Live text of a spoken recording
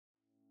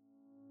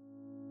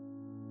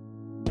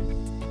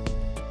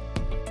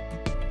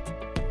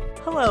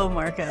Hello,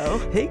 Marco.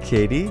 Hey,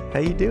 Katie. How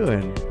you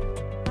doing?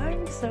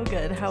 I'm so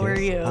good. How are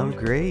you? I'm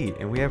great.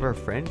 And we have our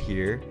friend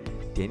here,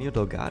 Daniel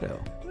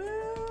Delgado.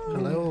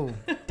 Woo.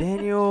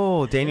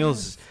 Hello.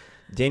 Daniel's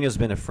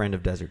been a friend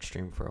of Desert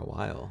Stream for a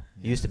while.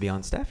 He used to be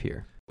on staff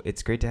here.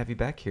 It's great to have you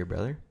back here,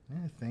 brother. Yeah,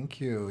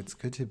 thank you. It's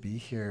good to be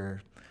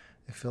here.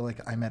 I feel like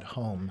I'm at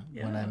home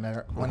Yeah.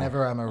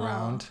 whenever I'm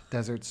around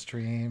Desert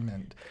Stream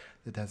and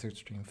the Desert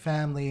Stream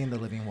family and the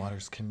Living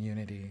Waters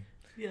community.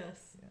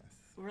 Yes.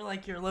 We're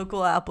like your local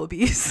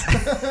Applebee's.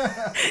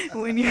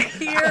 When you're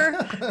here,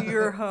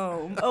 you're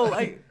home. Oh,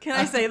 can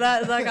I say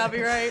that? Is that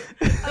copyright?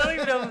 I don't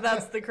even know if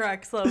that's the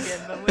correct slogan,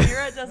 but when you're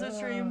at Desert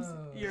Streams,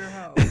 you're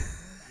home.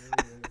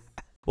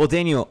 Well,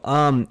 Daniel,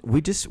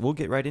 we'll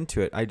get right into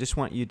it. I just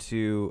want you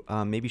to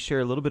maybe share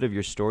a little bit of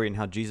your story and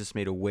how Jesus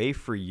made a way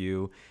for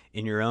you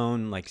in your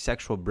own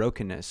sexual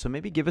brokenness. So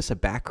maybe give us a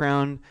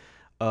background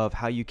of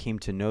how you came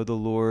to know the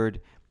Lord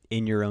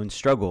in your own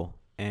struggle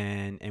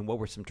and what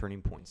were some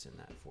turning points in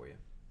that for you.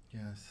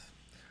 Yes.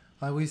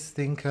 I always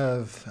think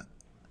of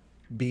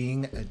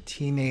being a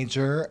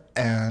teenager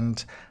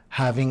and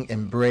having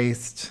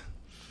embraced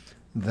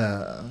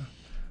the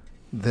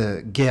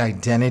gay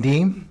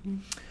identity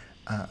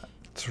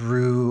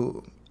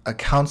through a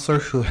counselor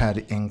who had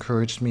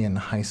encouraged me in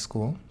high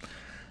school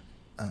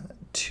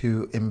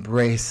to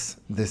embrace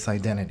this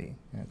identity.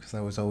 Because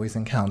I was always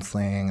in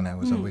counseling and I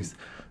was always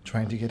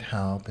trying to get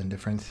help and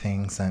different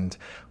things, and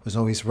was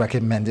always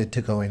recommended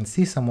to go and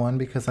see someone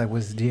because I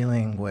was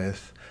dealing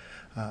with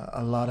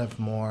a lot of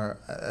more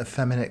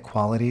effeminate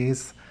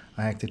qualities.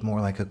 I acted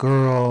more like a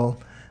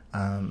girl,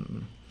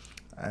 and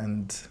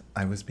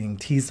I was being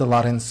teased a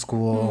lot in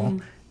school,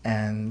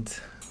 and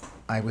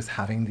I was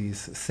having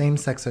these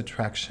same-sex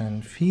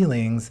attraction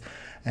feelings,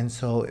 and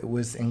so it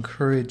was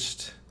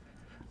encouraged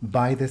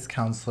by this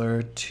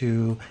counselor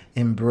to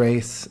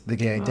embrace the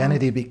gay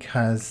identity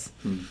because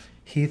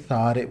he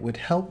thought it would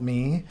help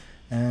me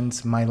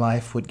and my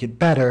life would get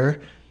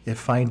better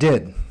if I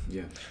did.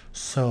 Yeah.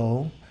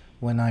 So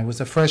when I was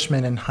a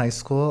freshman in high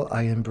school,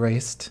 I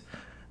embraced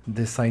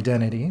this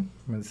identity,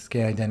 this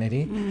gay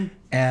identity,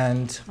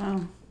 and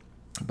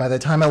by the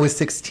time I was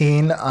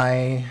 16,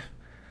 I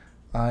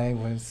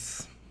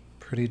was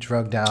pretty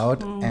drugged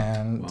out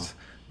and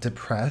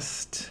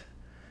depressed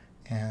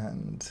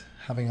and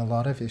having a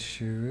lot of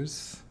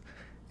issues,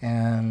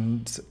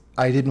 and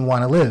I didn't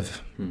want to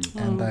live,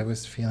 and I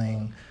was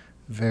feeling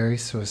very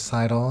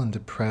suicidal and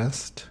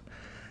depressed.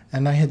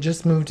 And I had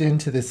just moved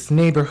into this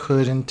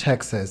neighborhood in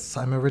Texas.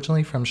 I'm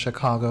originally from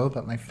Chicago,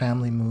 but my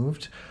family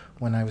moved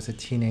when I was a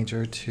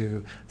teenager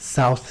to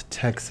South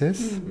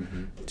Texas,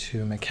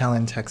 to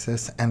McAllen,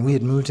 Texas. And we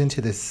had moved into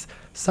this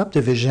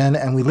subdivision,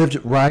 and we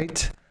lived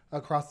right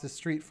across the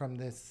street from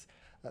this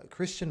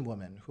Christian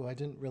woman who I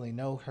didn't really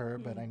know her,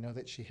 but I know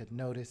that she had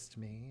noticed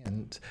me.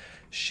 And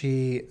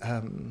she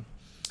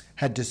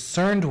had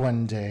discerned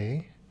one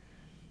day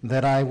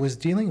that I was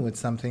dealing with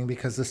something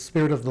because the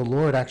Spirit of the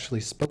Lord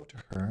actually spoke to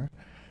her,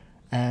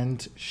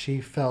 and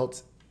she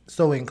felt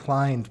so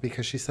inclined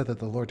because she said that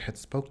the Lord had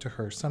spoke to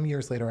her. Some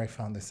years later, I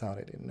found this out.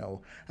 I didn't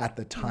know at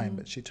the time,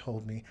 but she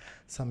told me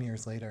some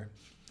years later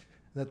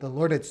that the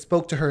Lord had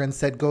spoke to her and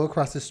said, go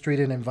across the street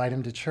and invite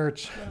him to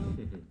church.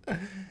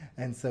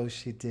 And so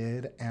she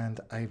did,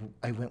 and I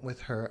went with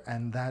her,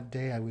 and that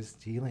day I was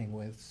dealing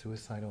with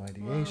suicidal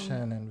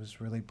ideation and was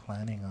really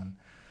planning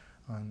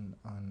on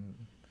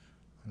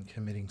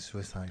committing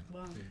suicide.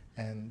 Wow.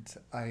 And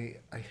I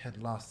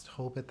had lost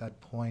hope at that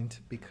point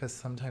because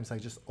sometimes I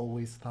just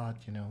always thought,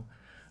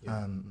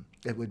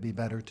 it would be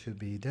better to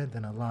be dead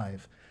than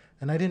alive.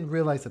 And I didn't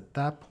realize at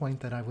that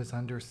point that I was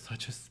under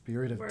such a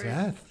spirit of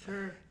death.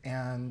 Sure.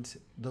 And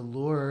the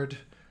Lord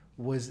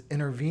was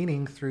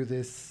intervening through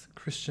this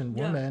Christian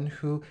woman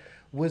who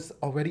was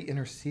already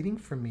interceding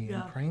for me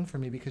and praying for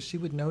me because she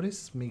would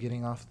notice me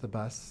getting off the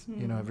bus,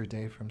 every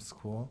day from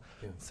school,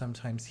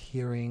 sometimes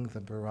hearing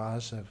the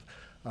barrage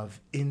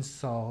of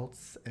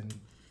insults and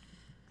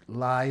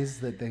lies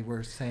that they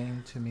were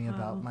saying to me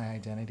about my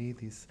identity,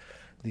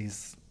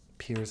 these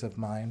peers of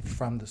mine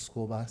from the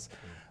school bus.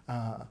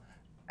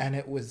 And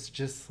it was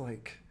just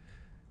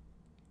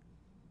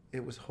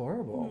it was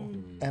horrible.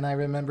 And I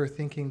remember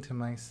thinking to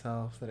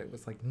myself that it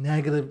was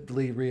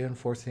negatively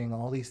reinforcing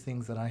all these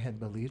things that I had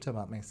believed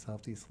about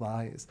myself, these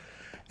lies.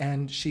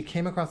 And she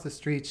came across the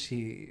street,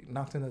 she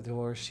knocked on the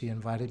door, she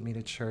invited me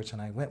to church,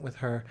 and I went with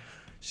her.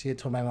 She had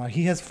told my mom,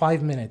 he has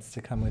 5 minutes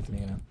to come with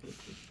me.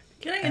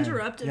 Can I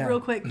interrupt real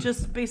quick,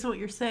 just based on what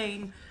you're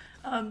saying?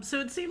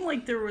 So it seemed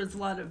like there was a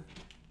lot of,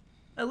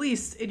 at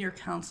least in your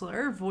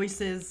counselor,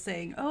 voices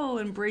saying, oh,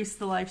 embrace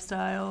the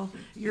lifestyle,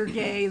 you're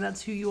gay,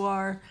 that's who you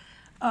are.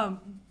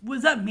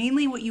 Was that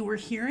mainly what you were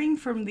hearing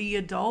from the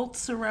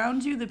adults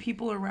around you, the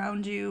people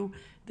around you,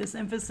 this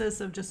emphasis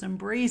of just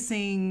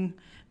embracing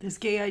this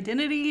gay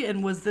identity?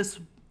 And was this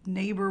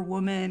neighbor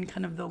woman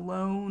kind of the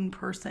lone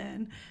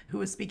person who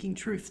was speaking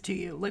truth to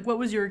you? What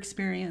was your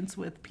experience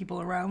with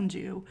people around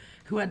you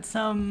who had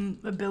some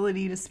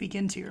ability to speak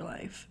into your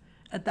life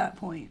at that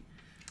point?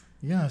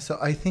 Yeah, so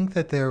I think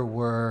that there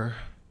were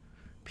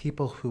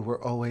people who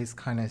were always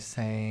kind of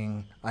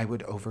saying, I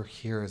would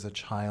overhear as a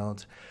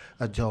child,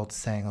 adults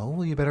saying, oh,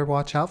 well, you better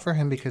watch out for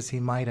him because he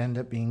might end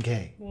up being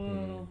gay.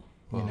 Whoa.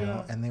 You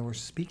know, and they were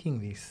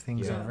speaking these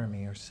things over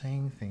me or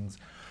saying things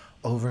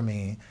over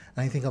me.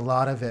 And I think a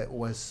lot of it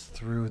was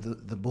through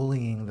the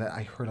bullying that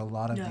I heard a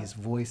lot of these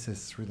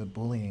voices through the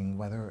bullying,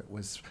 whether it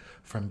was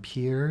from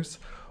peers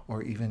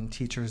or even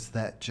teachers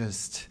that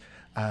just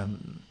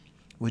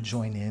would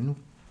join in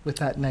with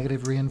that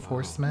negative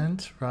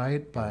reinforcement,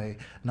 right? By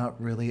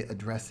not really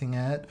addressing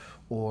it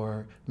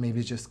or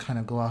maybe just kind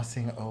of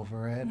glossing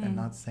over it and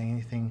not saying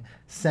anything,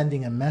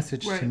 sending a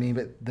message to me,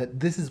 but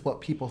that this is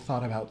what people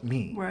thought about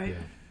me. Right.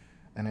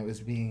 And it was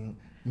being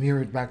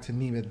mirrored back to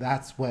me, but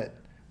that's what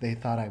they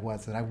thought I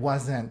was, that I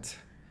wasn't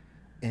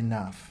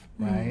enough,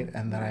 right?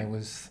 And that I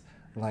was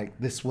like,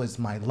 this was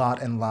my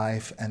lot in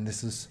life and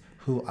this is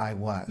who I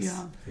was.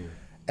 Yeah.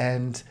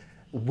 And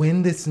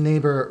when this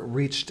neighbor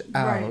reached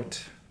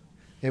out,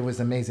 it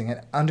was amazing.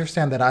 And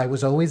understand that I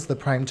was always the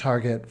prime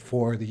target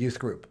for the youth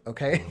group,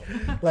 okay?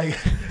 Like,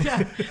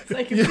 it's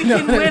like if we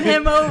can win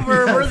him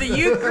over, we're the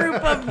youth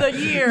group of the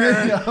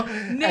year,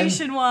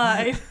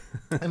 nationwide.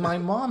 And my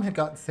mom had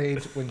got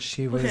saved when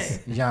she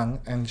was young,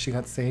 and she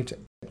got saved at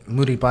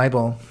Moody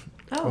Bible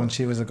when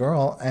she was a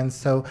girl. And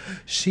so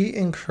she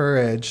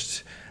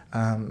encouraged,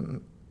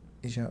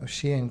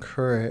 she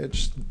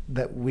encouraged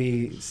that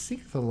we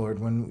seek the Lord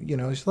when,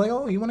 she's like,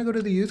 oh, you want to go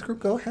to the youth group?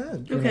 Go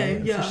ahead.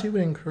 So she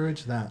would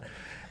encourage that.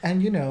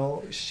 And,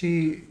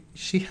 she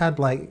had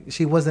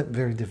she wasn't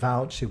very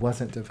devout. She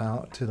wasn't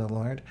devout to the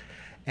Lord.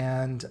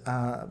 And,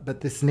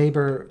 but this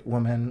neighbor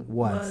woman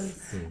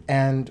was.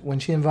 And when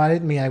she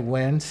invited me, I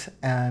went,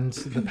 and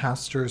the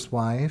pastor's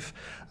wife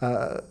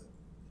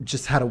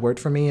just had a word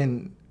for me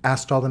and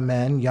asked all the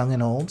men, young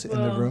and old,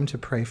 in the room to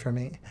pray for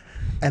me.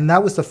 And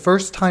that was the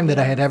first time that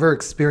I had ever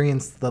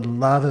experienced the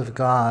love of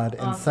God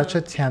in such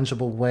a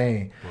tangible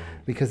way,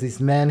 because these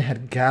men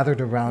had gathered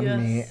around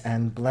me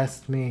and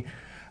blessed me,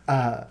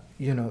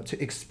 to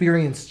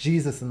experience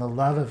Jesus and the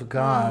love of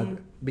God,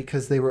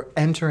 because they were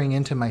entering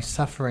into my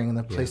suffering in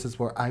the places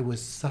where I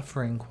was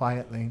suffering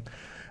quietly.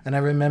 And I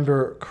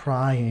remember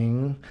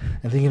crying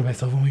and thinking to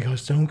myself, oh my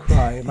gosh, don't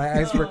cry. My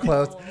eyes were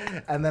closed.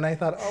 And then I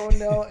thought, oh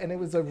no. And it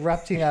was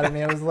erupting out of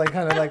me. I was like,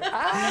 kind of like,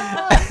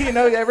 ah. You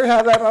ever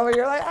have that moment?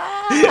 You're like,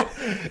 ah.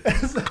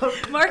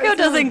 Marco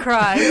doesn't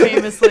cry,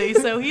 famously.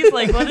 So he's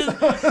like, what is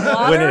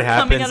water when it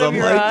happens, coming out of I'm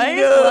your like, eyes?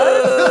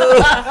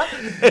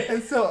 no.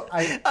 And so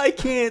I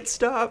can't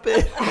stop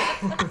it.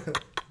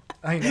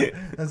 I know.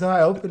 And so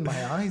I opened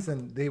my eyes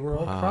and they were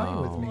all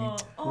crying with me.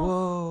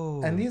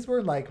 Whoa. And these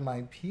were like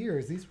my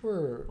peers. These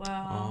were,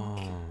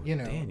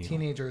 Daniel.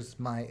 teenagers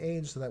my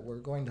age that were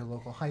going to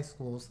local high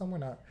school. Some were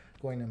not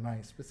going to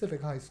my specific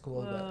high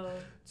school.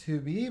 But to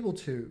be able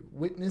to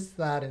witness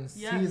that and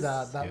see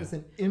that was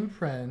an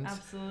imprint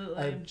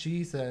of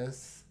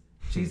Jesus.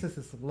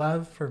 Jesus'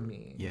 love for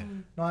me. Yeah.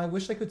 No, I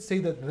wish I could say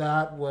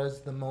that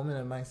was the moment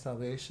of my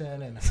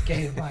salvation and I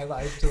gave my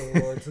life to the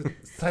Lord in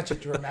such a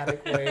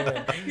dramatic way.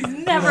 And, He's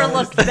never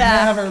looked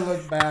back. Never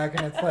looked back.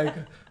 And it's like,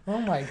 oh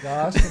my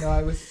gosh,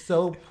 I was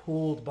so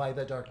pulled by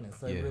the darkness.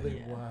 I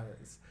really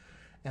was.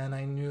 And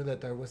I knew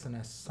that there was an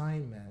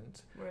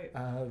assignment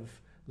of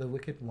the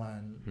wicked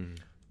one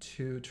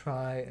to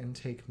try and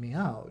take me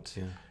out.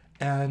 Yeah.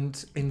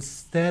 And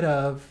instead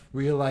of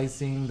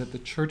realizing that the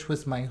church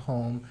was my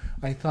home,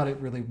 I thought it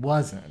really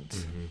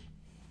wasn't.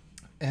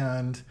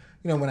 And,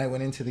 when I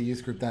went into the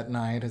youth group that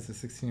night as a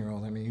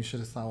 16-year-old, you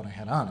should have saw what I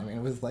had on.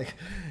 It was like,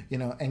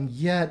 and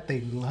yet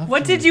they loved me.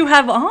 What did you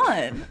have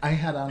on? I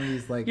had on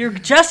these You're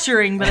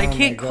gesturing, but I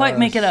can't quite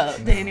make it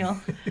out, Daniel.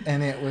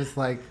 And it was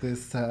like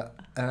this, and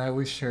I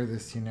always share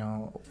this,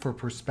 for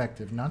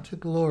perspective, not to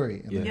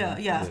glory.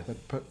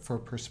 But for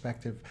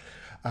perspective.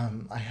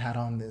 I had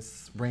on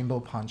this rainbow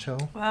poncho.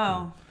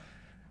 Wow.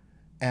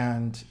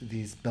 And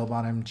these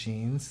bell-bottom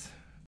jeans.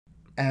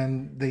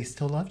 And they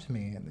still loved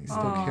me, and they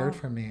still cared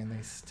for me, and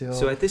they still.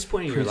 So at this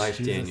point in your life,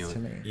 Jesus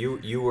Daniel,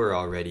 you were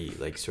already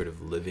sort of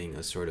living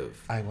a sort of.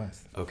 I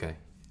was. Okay,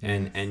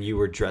 and you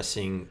were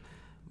dressing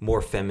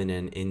more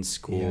feminine in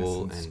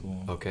school. Yes, in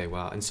school. Okay,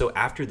 wow. And so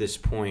after this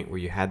point where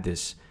you had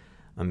this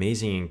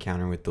amazing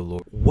encounter with the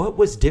Lord, what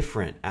was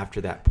different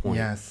after that point?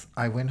 Yes,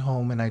 I went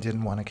home and I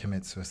didn't want to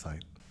commit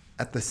suicide.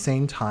 At the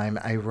same time,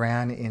 I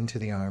ran into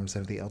the arms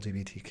of the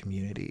LGBT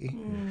community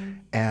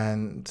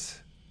and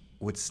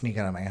would sneak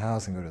out of my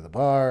house and go to the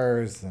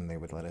bars, and they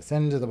would let us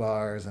into the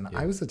bars. And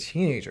I was a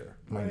teenager,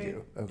 mind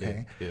you,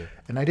 okay? Yeah.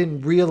 And I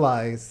didn't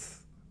realize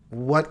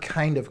what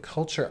kind of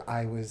culture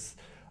I was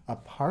a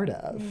part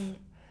of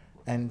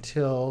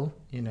until,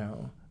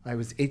 I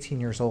was 18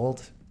 years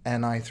old,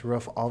 and I threw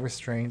off all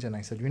restraint, and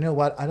I said, you know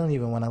what? I don't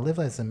even want to live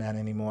as a man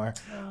anymore.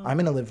 I'm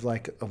going to live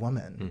like a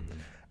woman.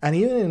 And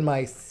even in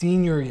my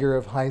senior year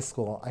of high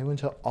school, I went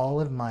to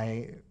all of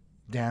my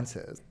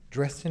dances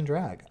dressed in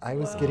drag. I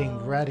was getting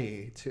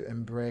ready to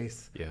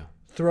embrace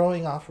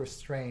throwing off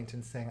restraint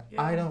and saying,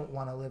 I don't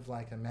want to live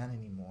like a man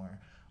anymore.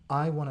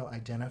 I want to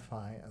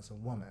identify as a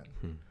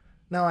woman.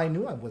 Now, I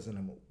knew I wasn't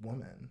a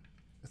woman,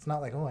 It's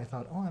not like, oh, I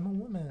thought, oh, I'm a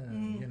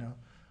woman, you know.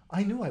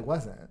 I knew I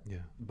wasn't,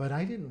 but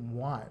I didn't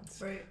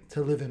want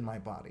to live in my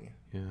body.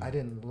 Yeah. I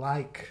didn't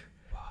like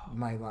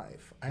my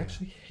life. I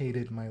actually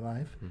hated my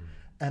life,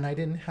 and I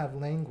didn't have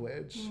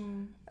language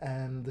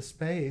and the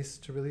space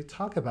to really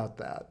talk about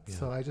that. Yeah.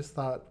 So I just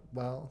thought,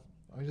 well,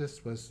 I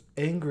just was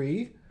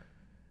angry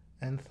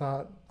and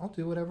thought, I'll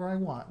do whatever I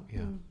want.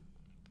 Yeah.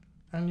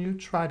 And you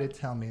try to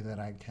tell me that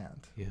I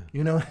can't. Yeah.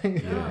 You know?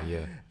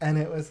 Yeah. And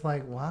it was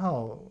like,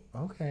 wow,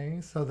 okay.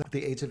 So at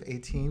the age of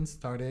 18,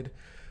 started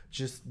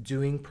just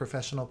doing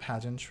professional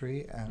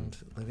pageantry and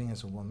living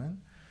as a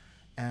woman.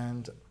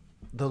 And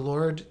the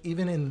Lord,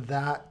 even in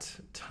that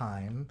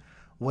time,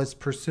 was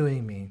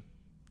pursuing me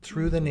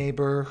through the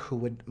neighbor who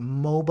would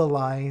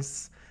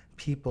mobilize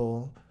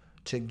people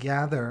to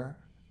gather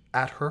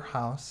at her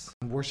house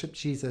and worship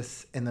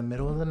Jesus in the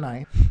middle of the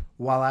night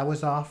while I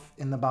was off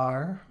in the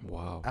bar,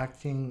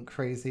 acting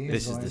crazy.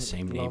 This is the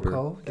same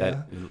neighbor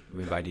that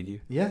invited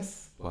you?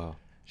 Yes. Wow.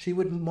 She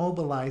would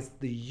mobilize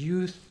the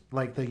youth,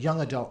 like the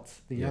young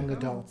adults,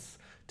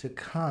 to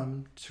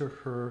come to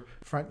her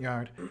front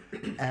yard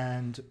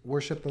and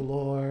worship the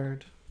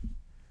Lord.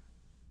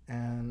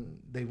 And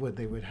they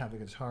would have a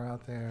guitar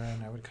out there,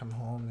 and I would come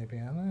home, and they'd be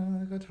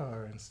on the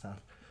guitar and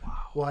stuff. Wow.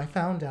 Well, I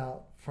found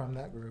out from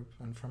that group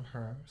and from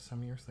her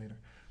some years later,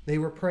 they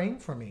were praying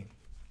for me.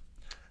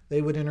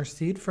 They would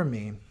intercede for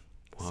me.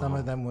 Wow. Some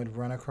of them would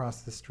run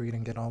across the street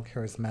and get all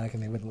charismatic,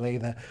 and they would lay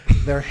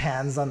their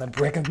hands on the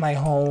brick of my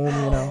home,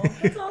 you know,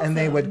 awesome. And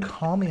they would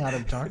call me out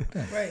of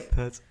darkness. Right.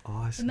 That's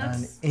awesome.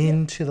 And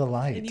into the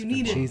light and you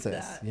needed of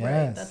Jesus. That, yes.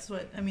 Right? That's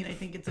what, I mean, I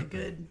think it's a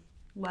good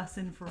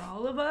lesson for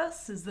all of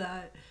us, is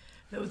that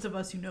those of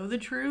us who know the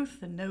truth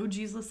and know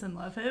Jesus and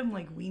love him,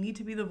 like, we need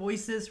to be the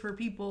voices for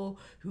people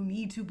who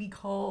need to be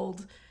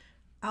called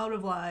out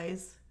of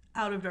lies,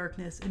 out of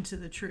darkness, into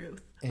the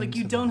truth. Like,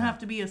 you don't have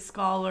to be a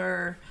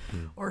scholar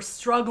or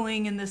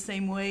struggling in the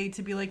same way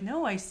to be like,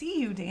 no, I see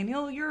you,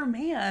 Daniel, you're a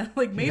man,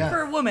 like, made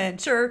for a woman.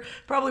 Sure,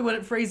 probably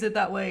wouldn't phrase it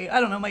that way.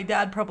 I don't know, my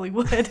dad probably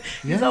would.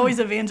 He's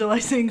always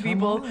evangelizing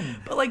people.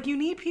 But, like, you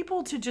need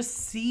people to just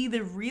see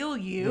the real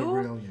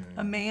you,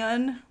 a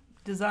man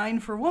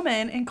designed for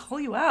woman, and call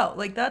you out.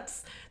 Like,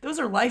 those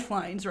are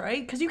lifelines,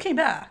 right? Because you came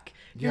back.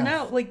 You're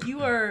now, like,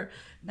 you are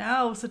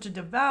now such a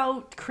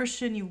devout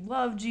Christian. You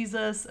love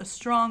Jesus, a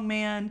strong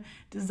man,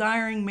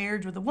 desiring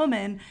marriage with a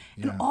woman.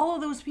 And all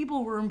of those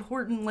people were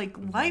important, like,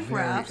 life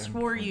rafts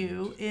for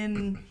you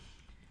in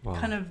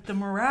kind of the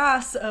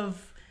morass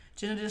of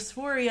gender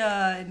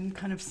dysphoria and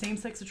kind of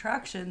same-sex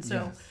attraction.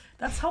 So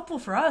that's helpful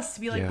for us to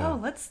be like, oh,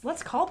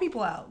 let's call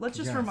people out. Let's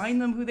just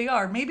remind them who they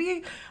are.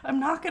 Maybe I'm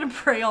not going to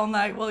pray all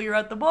night while you're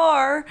at the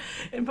bar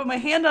and put my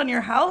hand on your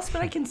house,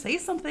 but I can say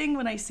something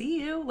when I see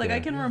you. Like, I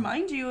can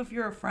remind you if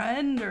you're a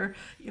friend, or,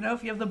 you know,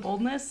 if you have the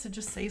boldness to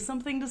just say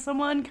something to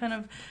someone kind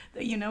of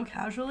that, you know,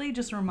 casually,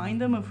 just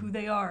remind them of who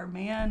they are,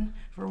 man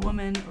for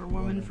woman or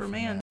woman for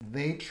man.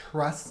 They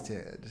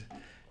trusted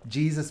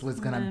Jesus was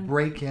going to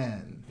break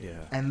in,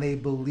 and they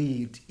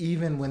believed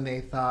even when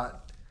they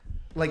thought,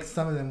 like,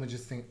 some of them would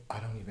just think, I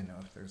don't even know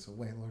if there's a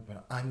way, Lord,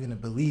 but I'm going to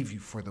believe you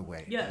for the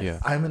way. Yes. Yeah.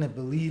 I'm going to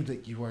believe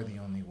that you are the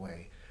only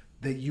way,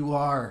 that you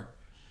are,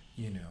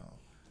 you know,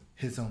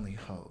 his only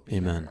hope.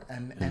 Amen.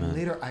 And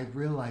later I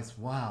realized,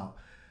 wow,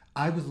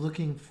 I was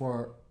looking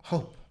for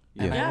hope.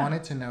 And I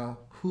wanted to know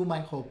who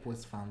my hope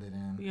was founded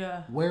in.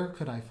 Yeah. Where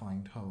could I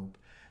find hope?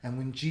 And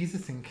when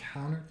Jesus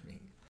encountered me,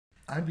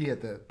 I'd be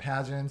at the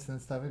pageants and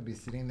stuff. I'd be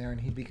sitting there,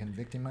 and he'd be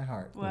convicting my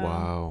heart.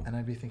 Wow. And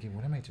I'd be thinking,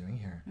 what am I doing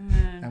here?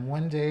 Mm-hmm. And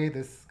one day,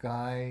 this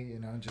guy, you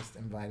know, just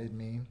invited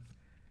me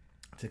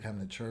to come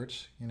to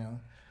church, you know.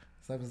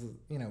 So I was,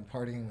 you know,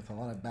 partying with a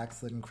lot of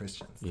backslidden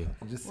Christians. Yeah.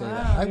 I'll just say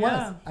that. I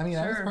was. I mean,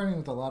 I was partying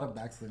with a lot of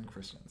backslidden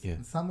Christians. Yeah.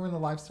 And some were in the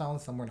lifestyle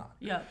and some were not.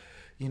 Yeah.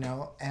 You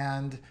know,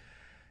 and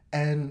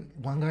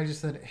one guy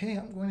just said, hey,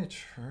 I'm going to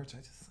church.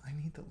 I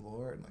need the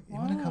Lord. Like, you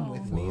want to come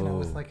with me? And I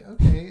was like,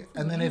 okay.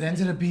 And then it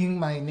ended up being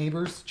my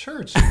neighbor's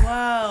church.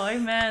 Wow,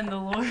 amen. The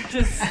Lord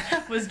just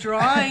was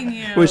drawing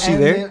you. Was she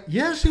there?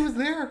 Yeah, she was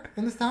there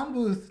in the sound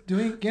booth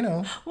doing, you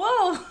know.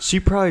 Whoa. She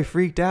probably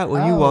freaked out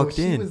when you walked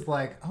in. She was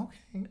like,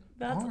 okay,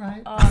 that's all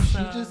right. Awesome.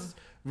 She just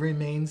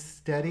remained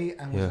steady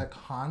and was a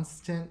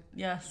constant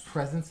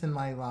presence in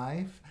my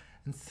life.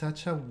 And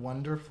such a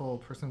wonderful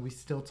person. We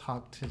still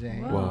talk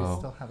today. Wow. We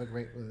still have a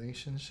great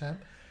relationship.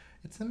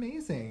 It's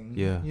amazing.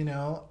 Yeah. You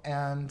know,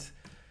 and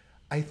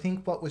I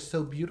think what was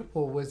so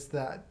beautiful was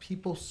that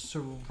people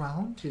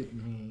surrounded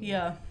me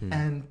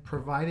and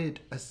provided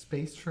a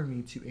space for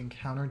me to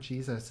encounter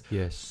Jesus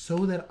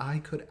so that I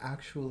could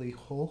actually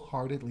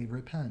wholeheartedly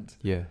repent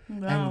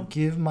and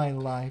give my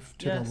life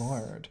to the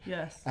Lord.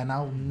 Yes. And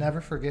I'll never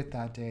forget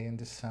that day in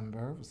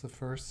December. It was the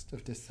 1st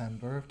of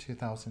December of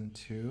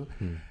 2002.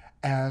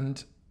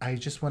 And I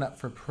just went up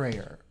for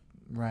prayer.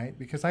 right?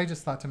 Because I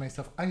just thought to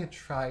myself, I had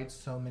tried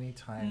so many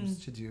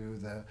times to do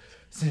the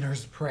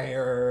sinner's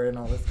prayer and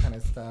all this kind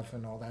of stuff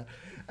and all that.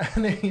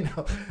 And then, you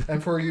know,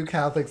 and for you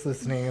Catholics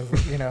listening,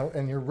 you know,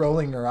 and you're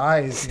rolling your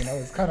eyes, you know,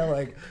 it's kind of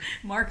like...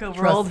 Marco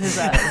rolled his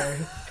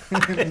eyes. No,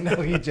 he didn't.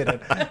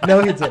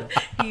 No, he didn't.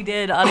 He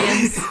did,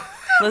 audience.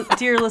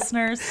 Dear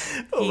listeners,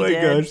 oh my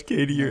gosh,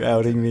 Katie, you're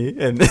outing me,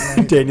 and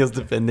Daniel's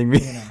defending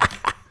me.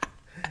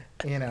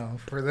 You know,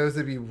 for those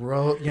of you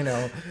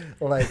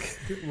like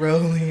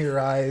rolling your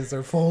eyes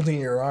or folding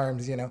your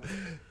arms, you know,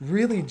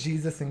 really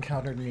Jesus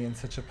encountered me in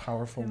such a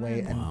powerful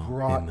way and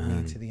brought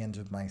me to the end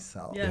of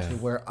myself, to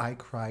where I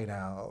cried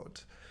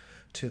out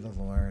to the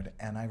Lord.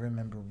 And I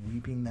remember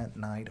weeping that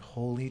night,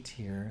 holy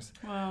tears,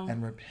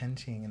 and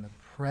repenting in the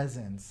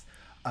presence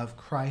of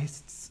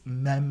Christ's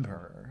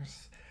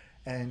members,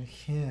 and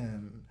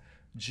him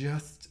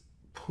just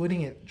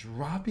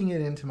dropping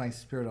it into my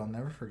spirit. I'll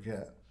never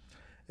forget.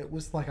 It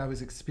was like I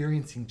was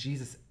experiencing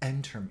Jesus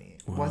enter me.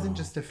 It wasn't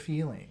just a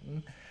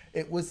feeling.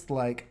 It was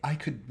like I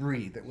could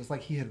breathe. It was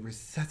like he had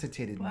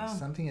resuscitated me.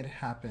 Something had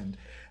happened.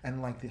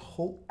 And like the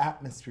whole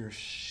atmosphere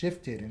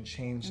shifted and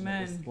changed. And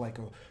it was like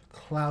a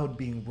cloud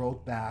being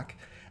rolled back.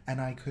 And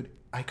I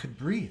could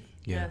breathe.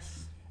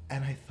 Yes.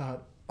 And I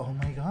thought, oh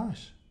my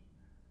gosh.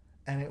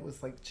 And it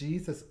was like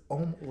Jesus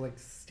like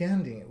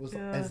standing. It was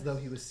as though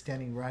he was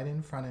standing right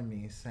in front of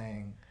me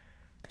saying,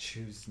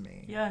 choose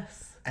me.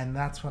 Yes. And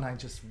that's when I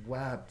just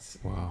wept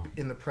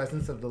in the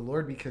presence of the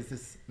Lord, because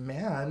this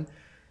man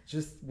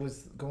just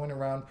was going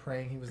around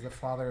praying. He was the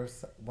father of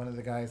one of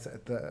the guys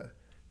at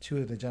two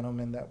of the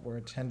gentlemen that were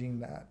attending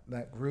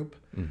that group.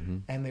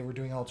 And they were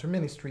doing altar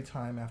ministry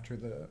time after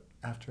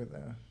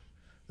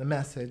the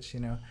message, you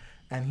know.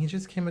 And he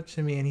just came up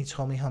to me and he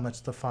told me how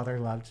much the Father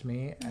loved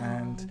me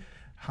and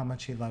how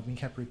much he loved me. He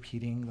kept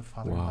repeating, the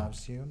Father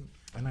loves you.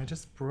 And I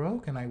just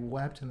broke and I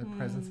wept in the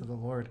presence of the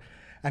Lord.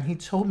 And he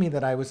told me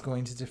that I was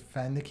going to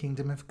defend the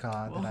kingdom of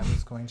God, that I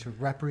was going to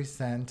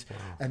represent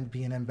and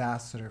be an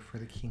ambassador for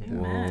the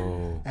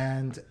kingdom.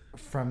 And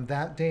from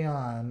that day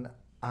on,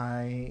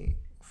 I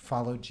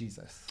followed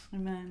Jesus.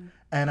 Amen.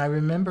 And I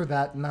remember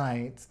that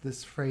night,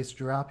 this phrase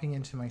dropping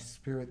into my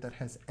spirit that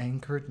has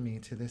anchored me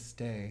to this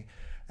day.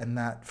 And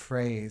that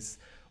phrase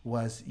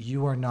was,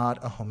 you are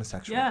not a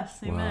homosexual. Yes,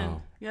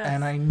 amen. Yes.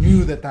 And I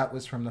knew that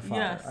was from the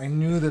Father. Yes. I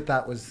knew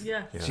that was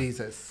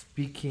Jesus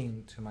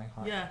speaking to my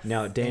heart. Yes.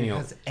 Now, Daniel,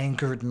 and it has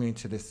anchored me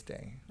to this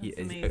day.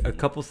 A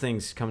couple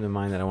things come to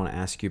mind that I want to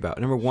ask you about.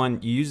 Number one,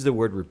 you use the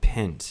word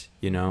repent,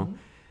 you know.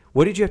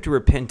 What did you have to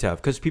repent of?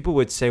 Because people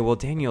would say, well,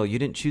 Daniel, you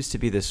didn't choose to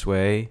be this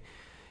way.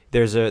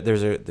 There's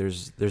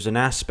an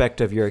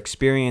aspect of your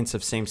experience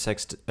of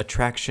same-sex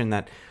attraction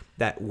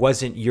that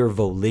wasn't your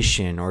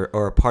volition or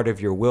a part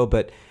of your will,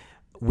 but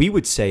we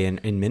would say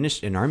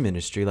in our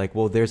ministry, like,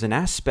 well, there's an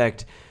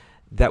aspect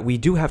that we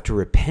do have to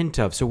repent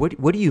of. So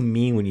what do you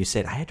mean when you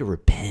said, I had to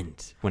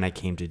repent when I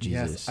came to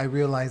Jesus? Yes, I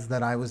realized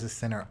that I was a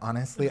sinner.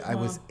 Honestly, I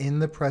was in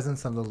the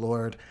presence of the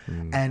Lord,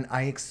 and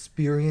I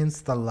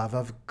experienced the love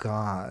of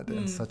God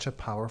in such a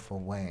powerful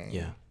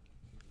way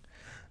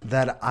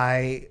that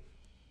I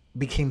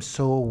became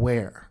so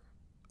aware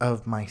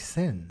of my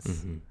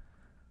sins.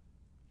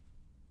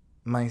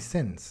 My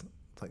sins,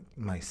 like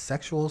my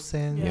sexual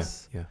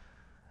sins.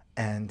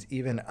 And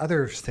even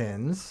other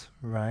sins,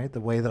 right? The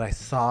way that I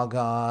saw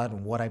God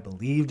and what I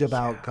believed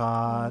about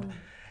God.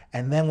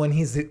 And then when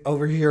he's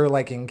over here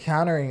like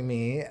encountering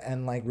me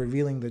and like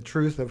revealing the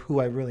truth of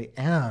who I really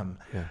am,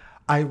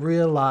 I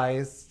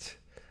realized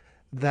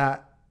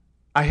that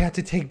I had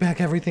to take back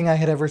everything I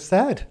had ever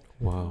said.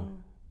 Wow.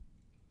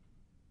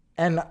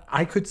 And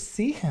I could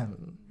see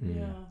him.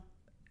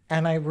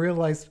 And I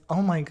realized,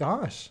 oh my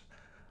gosh,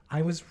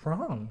 I was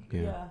wrong.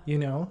 You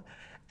know?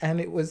 And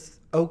it was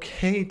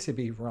okay to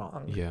be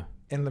wrong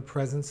in the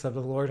presence of the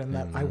Lord, and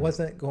that I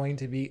wasn't going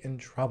to be in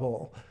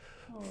trouble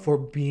for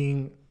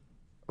being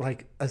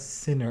like a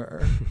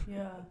sinner.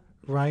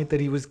 Right? That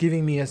he was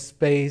giving me a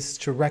space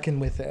to reckon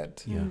with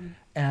it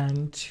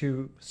and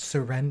to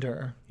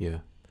surrender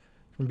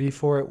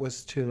before it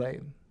was too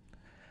late.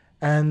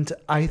 And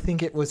I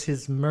think it was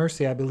his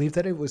mercy. I believe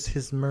that it was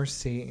his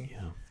mercy,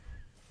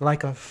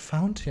 like a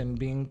fountain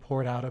being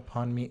poured out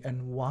upon me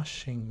and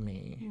washing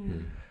me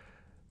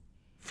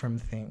from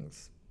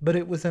things. But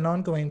it was an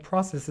ongoing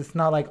process. It's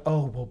not like,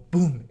 oh, well,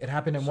 boom, it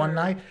happened in one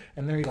night,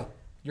 and there you go.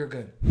 You're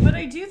good. But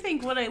I do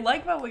think what I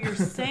like about what you're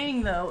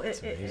saying, though,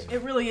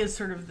 it really is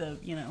sort of the,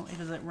 you know, it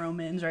isn't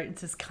Romans, right?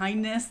 It's his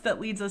kindness that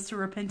leads us to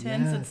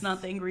repentance. It's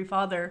not the angry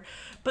Father.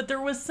 But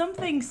there was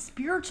something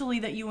spiritually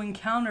that you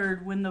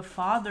encountered when the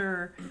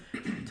Father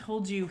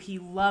told you he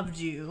loved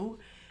you,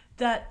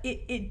 that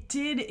it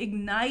did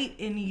ignite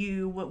in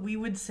you what we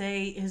would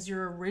say is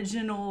your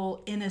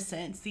original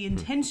innocence, the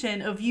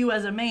intention of you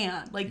as a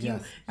man. Like you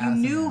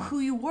knew who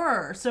you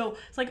were. So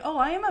it's like, oh,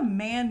 I am a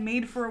man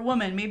made for a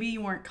woman. Maybe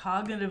you weren't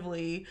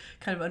cognitively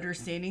kind of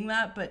understanding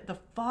that, but the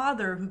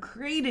Father who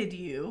created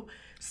you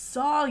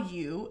saw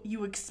you,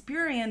 you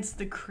experienced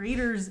the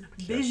Creator's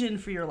vision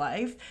for your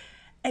life.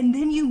 And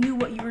then you knew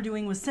what you were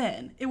doing was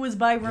sin. It was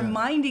by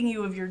reminding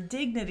you of your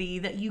dignity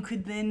that you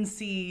could then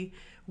see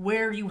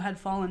where you had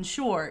fallen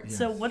short. Yes.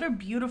 So what a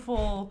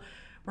beautiful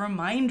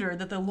reminder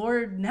that the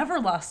Lord never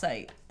lost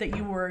sight that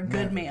you were a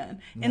good man.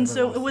 And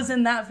so it was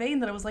in that vein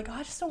that I was like, oh,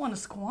 I just don't want to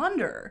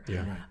squander. Yeah.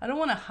 Right. I don't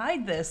want to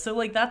hide this. So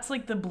like that's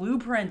like the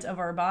blueprint of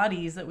our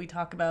bodies that we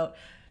talk about.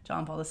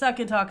 John Paul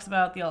II talks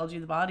about theology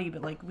of the body,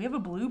 but like we have a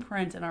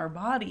blueprint in our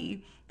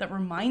body that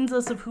reminds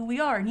us of who we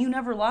are. And you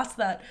never lost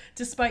that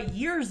despite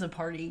years of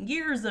partying,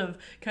 years of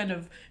kind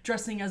of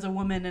dressing as a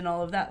woman and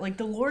all of that. Like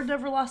the Lord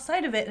never lost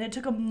sight of it. And it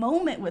took a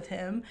moment with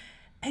him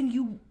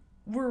and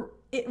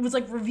it was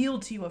like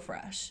revealed to you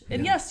afresh.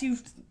 And yes,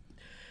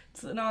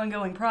 it's an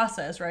ongoing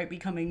process, right?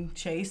 Becoming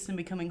chaste and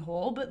becoming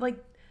whole, but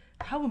like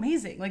how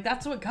amazing. Like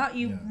that's what got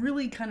you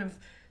really kind of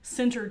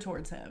centered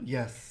towards him.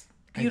 Yes.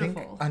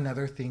 Beautiful. I think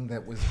another thing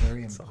that was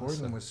very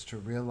important was to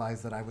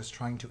realize that I was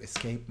trying to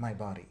escape my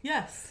body.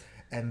 Yes.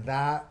 And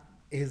that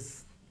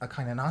is a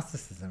kind of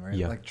Gnosticism, right?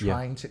 Yeah. Like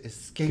trying to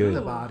escape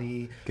the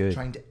body,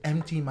 trying to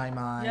empty my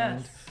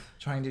mind,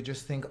 trying to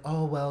just think,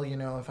 oh, well,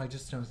 if I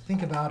just don't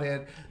think about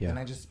it and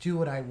I just do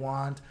what I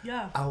want,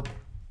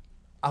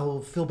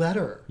 I'll feel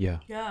better. Yeah.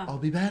 I'll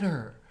be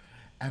better.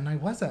 And I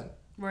wasn't.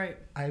 Right.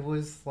 I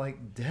was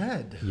like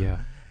dead. Yeah.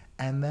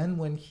 And then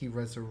when he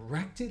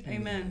resurrected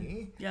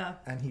me,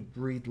 and he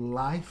breathed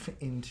life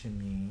into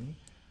me,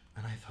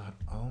 and I thought,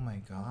 oh my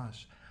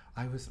gosh,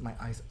 my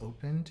eyes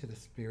opened to the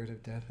spirit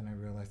of death, and I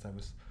realized I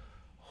was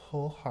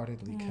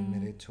wholeheartedly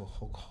committed to a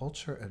whole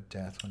culture of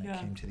death when it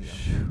came to the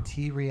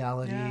LGBT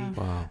reality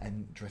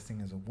and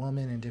dressing as a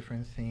woman and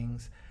different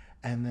things.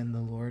 And then the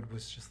Lord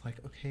was just like,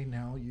 okay,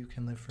 now you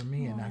can live for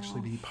me and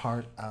actually be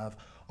part of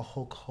a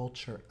whole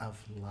culture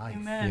of life.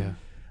 Amen. Yeah.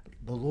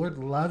 The Lord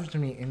loved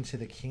me into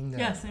the kingdom.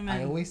 Yes, amen.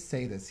 I always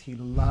say this. He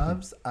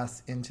loves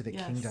us into the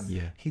kingdom.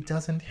 Yeah. He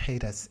doesn't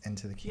hate us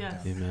into the kingdom.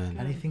 Yes. Amen.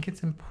 And I think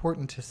it's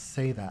important to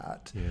say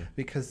that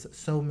because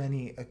so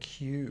many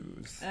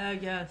accuse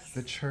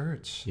the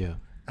church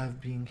of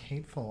being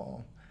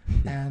hateful.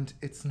 And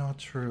it's not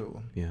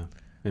true. Yeah.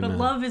 Amen. But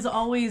love is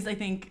always, I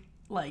think,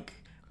 like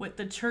what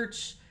the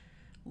church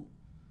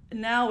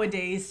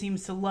nowadays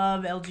seems to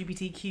love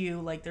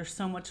LGBTQ. Like there's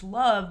so much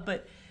love,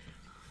 but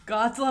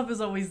God's love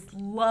is always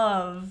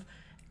love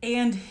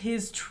and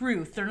his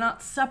truth. They're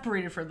not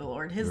separated from the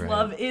Lord. His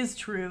love is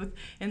truth.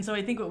 And so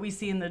I think what we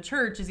see in the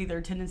church is either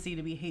a tendency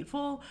to be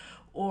hateful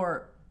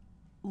or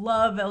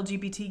love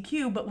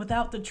LGBTQ, but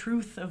without the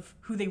truth of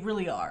who they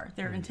really are,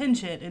 their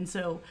intention. And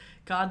so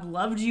God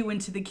loved you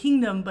into the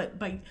kingdom, but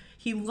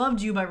he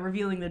loved you by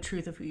revealing the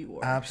truth of who you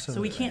were. Absolutely.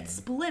 So we can't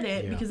split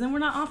it because then we're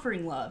not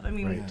offering love. I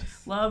mean,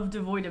 love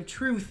devoid of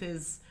truth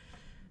is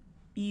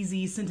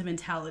easy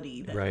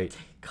sentimentality that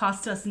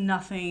costs us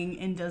nothing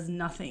and does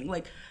nothing.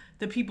 Like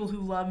the people who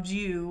loved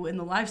you in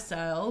the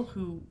lifestyle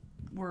who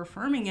were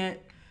affirming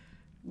it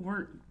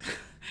weren't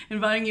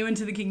inviting you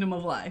into the kingdom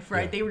of life,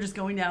 right? They were just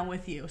going down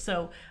with you.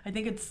 So I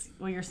think it's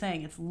what you're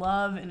saying. It's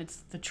love and it's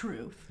the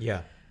truth.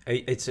 Yeah.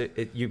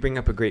 You bring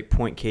up a great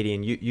point, Katie,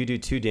 and you do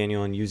too,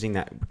 Daniel, in using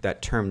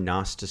that term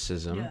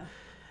Gnosticism. Yeah.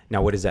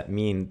 Now, what does that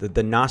mean?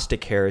 The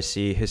Gnostic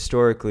heresy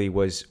historically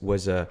was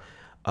a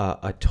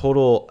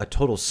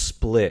total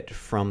split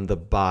from the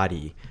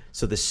body.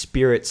 So the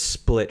spirit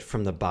split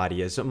from the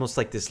body. It's almost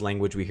like this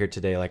language we hear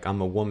today, like I'm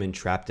a woman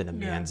trapped in a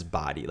man's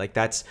body. Like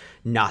that's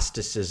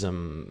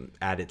Gnosticism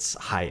at its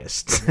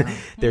highest.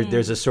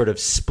 There's a sort of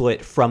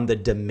split from the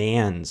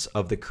demands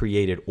of the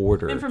created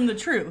order. And from the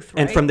truth,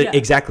 right? And from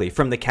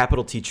from the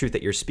capital T truth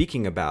that you're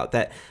speaking about,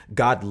 that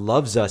God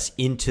loves us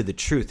into the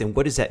truth. And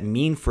what does that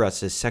mean for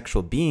us as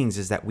sexual beings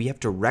is that we have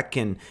to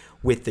reckon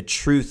with the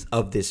truth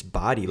of this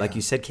body. Like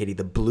you said, Katie,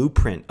 the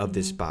blueprint of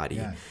this body.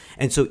 Yeah.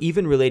 And so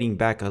even relating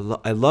back, I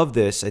love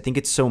this. I think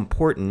it's so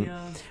important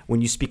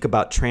when you speak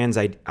about trans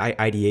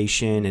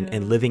ideation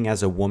and living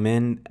as a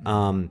woman.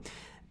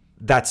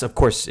 That's, of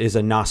course, is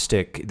a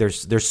Gnostic.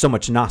 There's so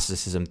much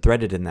Gnosticism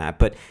threaded in that.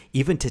 But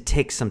even to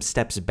take some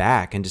steps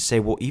back and to say,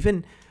 well,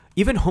 even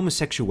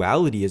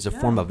homosexuality is a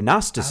form of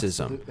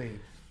Gnosticism. Absolutely.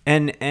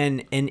 And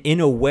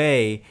in a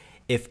way,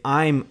 if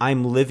I'm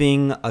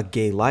living a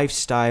gay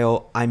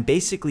lifestyle, I'm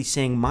basically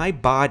saying my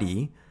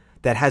body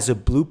that has a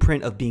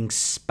blueprint of being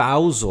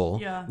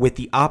spousal with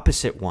the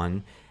opposite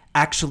one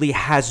actually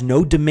has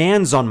no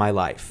demands on my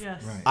life.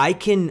 Yes. Right.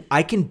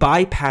 I can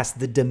bypass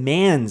the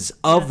demands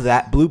of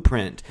that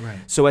blueprint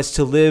so as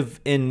to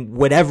live in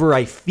whatever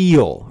I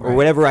feel or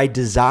whatever I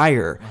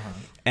desire.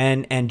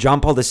 And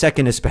John Paul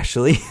II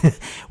especially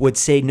would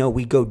say, no,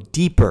 we go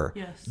deeper.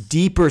 Yes.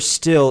 Deeper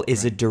still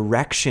is a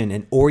direction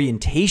and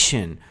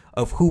orientation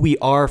of who we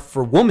are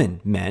for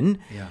men,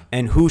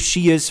 and who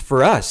she is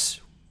for us,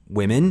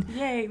 women.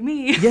 Yay,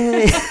 me.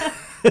 Yay.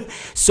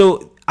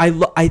 So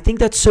I think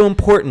that's so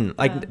important.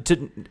 Like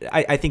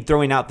I think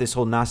throwing out this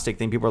whole Gnostic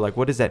thing, people are like,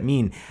 what does that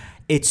mean?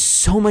 it's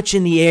so much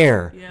in the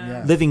air,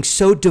 Yeah. living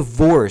so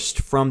divorced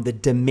from the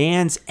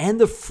demands and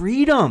the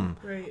freedom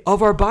Right.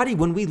 of our body.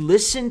 When we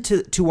listen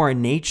to our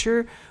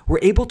nature, we're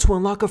able to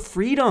unlock a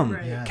freedom.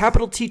 Right. Yes.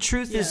 Capital T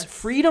truth Yes. is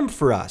freedom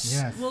for us.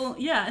 Yes. Well,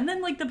 yeah, and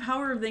then like the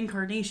power of the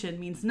incarnation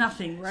means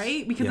nothing,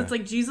 right? Because Yeah. it's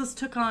like Jesus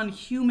took on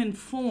human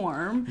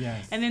form,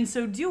 Yes. and in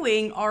so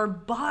doing, our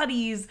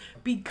bodies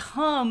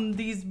become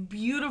these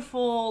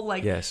beautiful,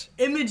 like, Yes.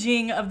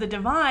 imaging of the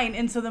divine.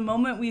 And so the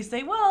moment we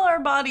say, well, our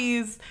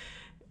bodies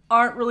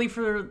aren't really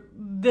for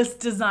this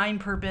design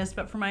purpose,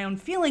 but for my own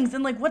feelings,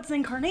 then like, what's the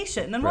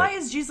incarnation? Then why Right.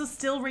 is Jesus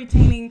still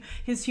retaining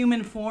his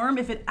human form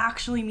if it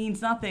actually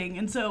means nothing?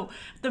 And so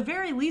at the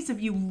very least, if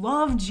you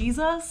love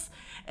Jesus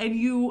and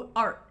you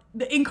are,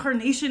 the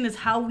incarnation is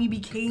how we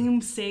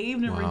became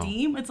saved and Wow.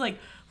 redeemed, it's like,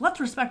 let's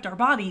respect our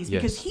bodies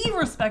because Yes. he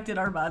respected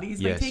our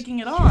bodies by Yes. taking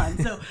it on.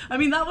 So, I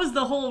mean, that was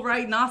the whole,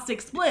 right,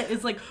 Gnostic split.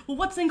 It's like, well,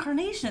 what's the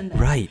incarnation then?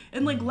 Right.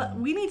 And like,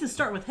 we need to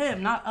start with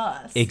him, not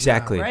us.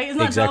 Exactly. Right? Isn't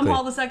that exactly. John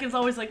Paul II is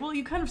always like, well,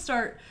 you kind of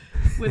start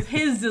with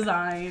his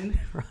design,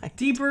 Right.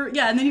 deeper,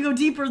 yeah, and then you go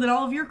deeper than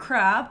all of your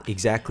crap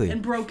Exactly.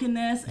 and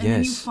brokenness, and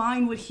then you Yes.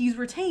 find what he's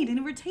retained, and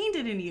he retained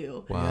it in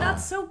you. Wow.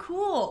 That's so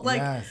cool. Like,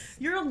 Yes.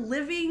 you're a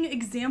living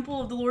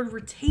example of the Lord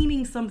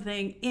retaining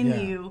something in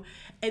Yeah. you,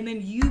 and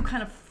then you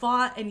kind of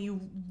fought and you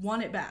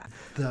won it back.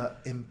 The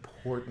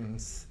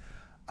importance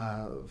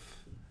of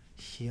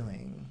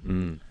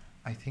healing.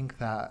 I think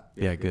that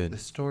Yeah, good. the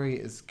story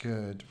is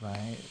good,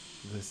 right?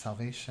 The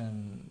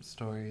salvation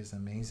story is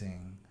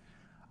amazing.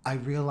 I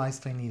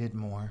realized I needed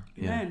more.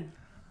 Yeah. Amen.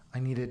 I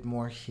needed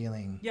more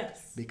healing.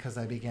 Yes. Because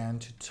I began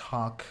to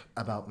talk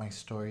about my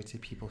story to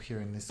people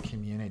here in this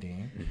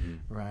community,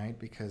 right?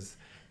 Because,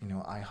 you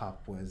know,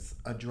 IHOP was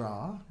a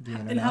draw. The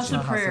And House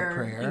of Prayer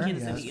in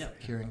Kansas yes, City,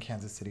 yep. here in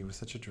Kansas City was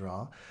such a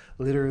draw.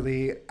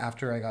 Literally,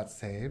 after I got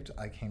saved,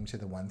 I came to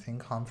the One Thing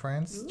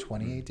conference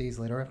 28 days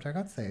later after I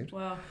got saved.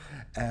 Wow.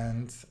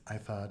 And I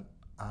thought,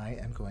 I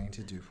am going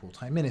to do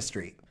full-time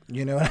ministry.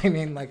 You know what I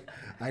mean? Like,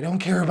 I don't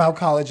care about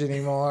college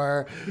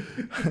anymore.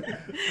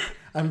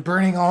 I'm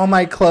burning all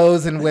my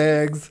clothes and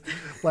wigs.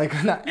 Like,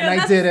 and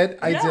I did it.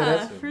 I did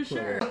Yeah, it. for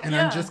sure. And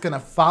Yeah. I'm just going to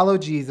follow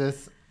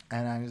Jesus,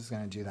 and I'm just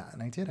going to do that.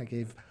 And I did. I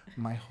gave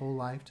my whole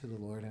life to the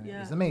Lord, and it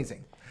was Yeah.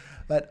 amazing.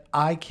 But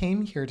I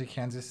came here to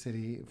Kansas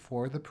City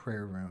for the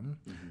prayer room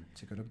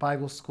to go to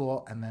Bible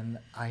school, and then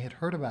I had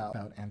heard about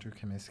Andrew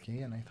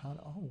Comiskey, and I thought,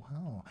 oh,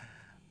 wow.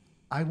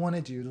 I want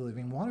to do the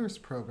Living Waters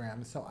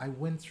program. So I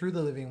went through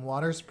the Living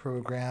Waters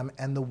program,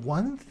 and the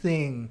one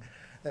thing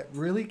that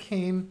really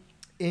came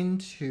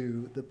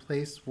into the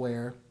place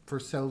where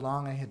for so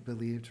long I had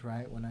believed,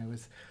 right, when I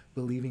was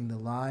believing the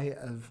lie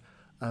of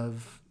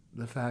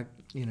the fact,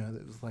 you know,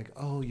 that it was like,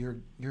 oh, you're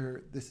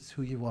this is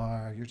who you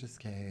are, you're just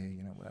gay,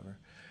 you know, whatever.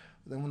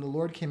 Then when the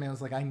Lord came in, I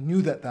was like, I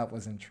knew that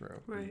wasn't true.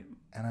 Right.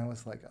 And I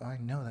was like, oh, I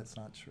know that's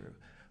not true.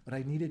 But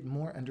I needed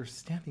more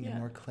understanding and Yeah.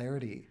 more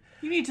clarity.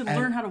 You need to And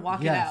learn how to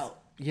walk yes, it out.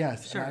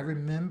 Yes, Sure. and I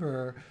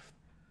remember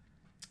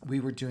we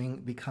were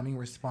becoming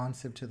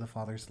responsive to the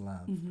Father's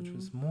love, which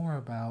was more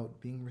about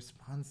being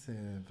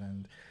responsive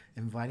and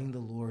inviting the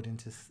Lord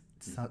into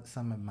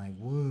some of my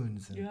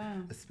wounds, and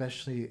Yeah.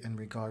 especially in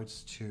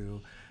regards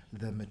to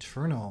the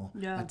maternal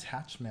Yeah.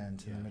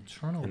 attachment and the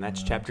maternal. And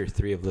that's wound. chapter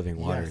 3 of Living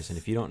Waters. Yes. And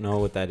if you don't know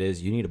what that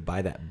is, you need to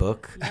buy that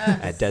book Yes.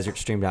 at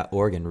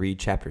desertstream.org and read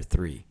chapter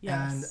 3.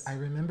 Yes. And I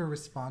remember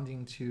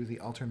responding to the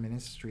altar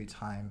ministry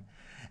time,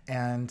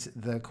 and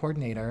the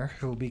coordinator,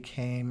 who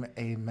became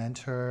a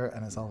mentor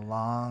and is a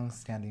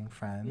long-standing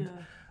friend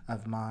Yeah.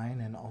 of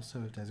mine and also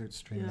of Desert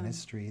Stream Yeah.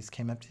 Ministries,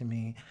 came up to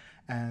me,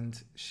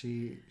 and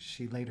she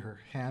laid her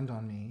hand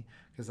on me,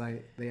 because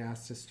they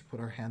asked us to put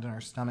our hand on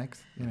our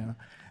stomachs, you know,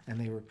 and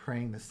they were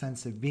praying the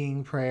sense of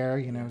being prayer,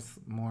 you know, it's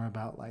more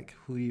about like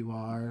who you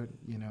are,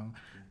 you know,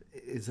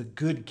 is a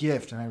good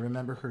gift. And I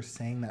remember her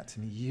saying that to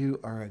me, you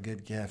are a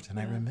good gift. And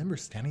I remember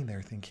standing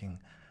there thinking,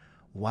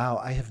 wow,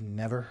 I have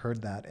never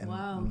heard that in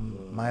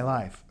my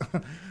life,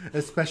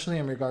 especially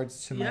in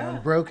regards to my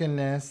own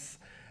brokenness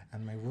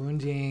and my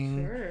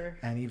wounding, Sure.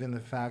 and even the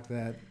fact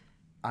that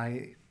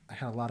I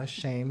had a lot of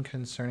shame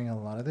concerning a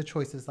lot of the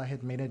choices I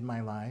had made in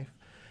my life.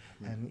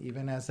 And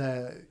even as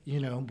a, you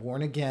know,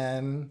 born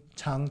again,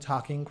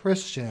 tongue-talking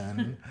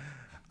Christian,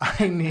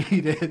 I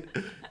needed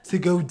to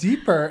go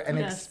deeper and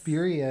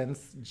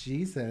experience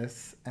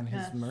Jesus and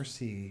his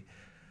mercy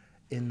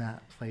in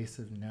that place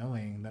of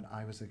knowing that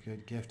I was a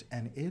good gift.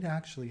 And it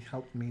actually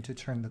helped me to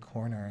turn the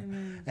corner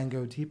and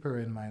go deeper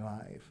in my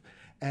life.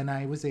 And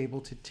I was able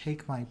to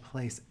take my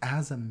place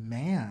as a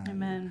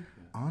man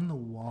on the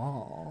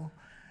wall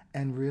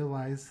and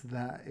realize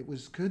that it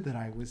was good that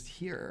I was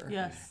here.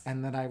 Yes.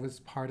 And that I was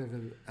part of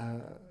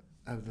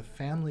the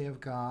family of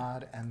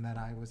God, and that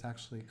I was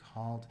actually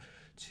called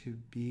to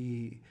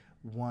be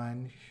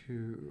one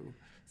who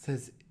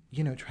says,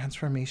 you know,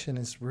 transformation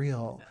is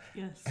real.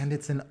 Yes. And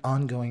it's an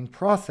ongoing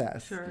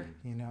process. Sure.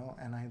 You know,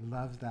 and I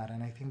love that.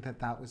 And I think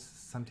that was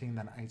something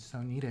that I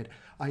so needed.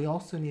 I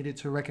also needed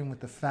to reckon with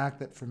the fact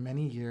that for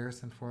many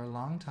years and for a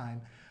long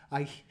time,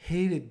 I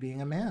hated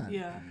being a man.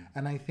 Yeah.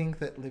 And I think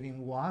that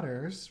Living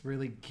Waters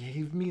really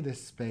gave me the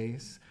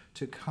space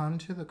to come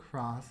to the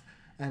cross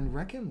and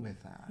reckon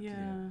with that.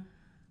 Yeah.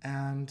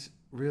 And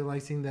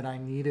realizing that I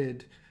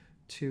needed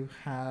to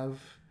have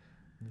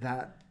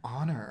that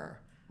honor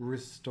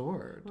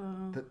restored.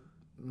 Wow. That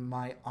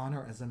my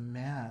honor as a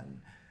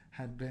man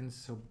had been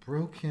so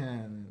broken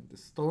and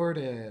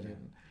distorted.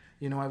 And,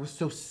 you know, I was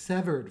so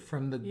severed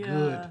from the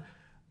good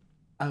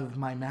of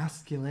my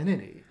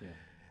masculinity. Yeah.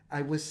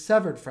 I was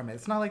severed from it.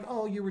 It's not like,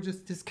 oh, you were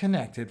just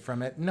disconnected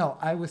from it. No,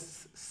 I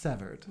was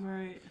severed.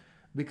 Right.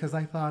 Because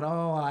I thought,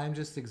 oh, I'm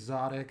just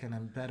exotic and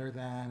I'm better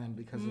than, and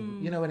because of,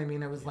 you know what I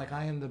mean? It was like,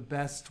 I am the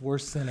best,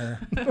 worst sinner.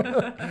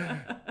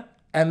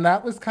 And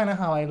that was kind of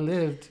how I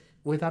lived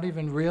without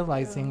even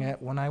realizing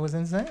it when I was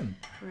in sin.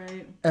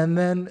 Right. And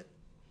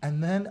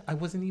then I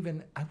wasn't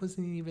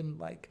even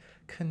like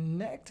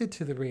connected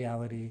to the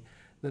reality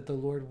that the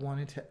Lord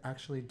wanted to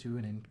actually do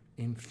an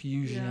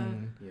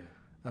infusion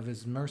of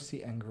his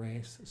mercy and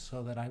grace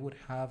so that I would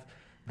have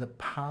the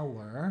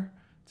power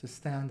to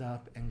stand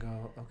up and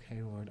go,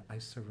 okay, Lord, I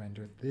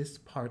surrender this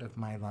part of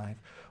my life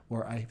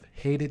where I've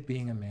hated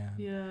being a man.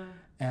 Yeah.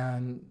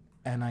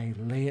 And I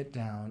lay it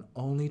down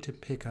only to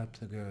pick up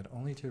the good,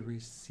 only to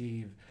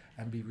receive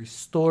and be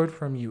restored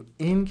from you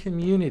in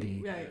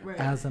community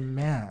as a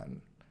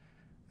man.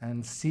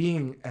 And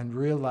seeing and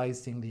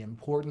realizing the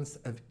importance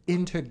of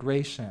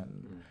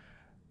integration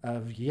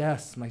of,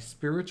 yes, my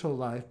spiritual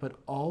life, but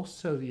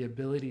also the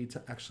ability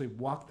to actually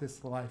walk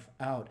this life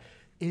out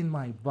in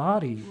my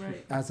body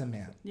as a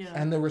man. Yeah.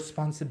 And the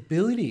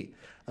responsibility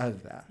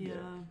of that. Yeah.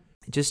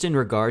 Just in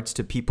regards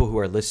to people who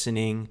are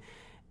listening,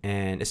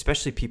 and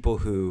especially people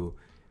who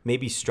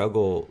maybe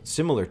struggle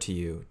similar to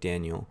you,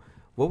 Daniel,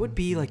 what would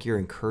be like your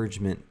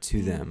encouragement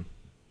to them?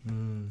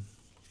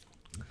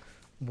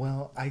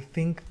 Well, I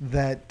think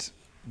that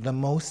the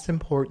most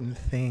important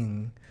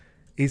thing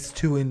is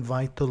to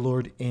invite the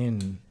Lord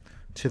in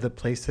to the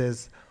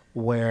places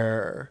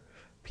where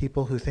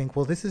people who think,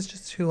 well, this is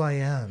just who I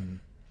am,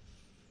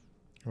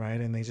 right?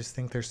 And they just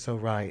think they're so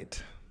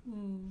right.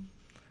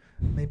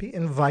 Maybe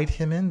invite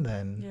him in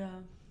then. Yeah.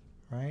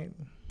 Right?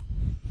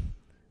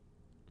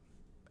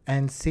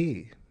 And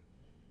see,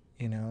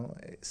 you know,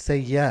 say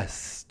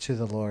yes to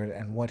the Lord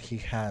and what he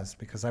has.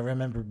 Because I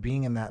remember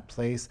being in that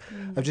place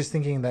of just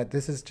thinking that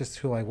this is just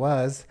who I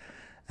was.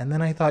 And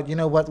then I thought, you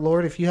know what,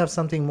 Lord, if you have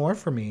something more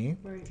for me,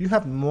 if you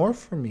have more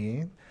for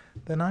me,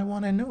 then I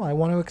want to know. I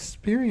want to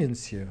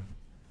experience you.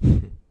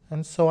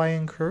 And so I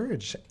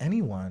encourage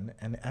anyone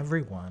and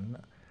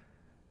everyone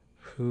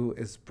who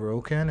is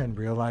broken and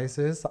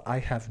realizes I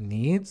have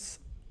needs,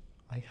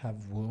 I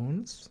have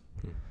wounds,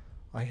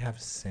 I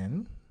have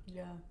sin.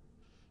 Yeah.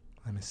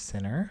 I'm a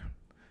sinner,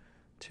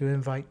 to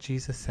invite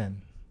Jesus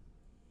in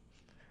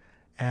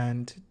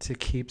and to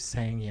keep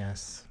saying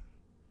yes,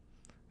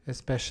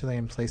 especially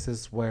in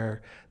places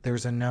where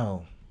there's a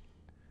no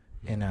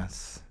in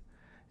us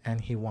and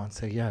he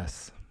wants a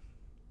yes.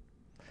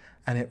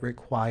 And it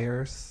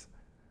requires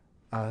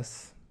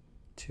us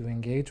to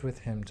engage with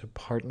him, to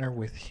partner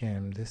with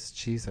him, this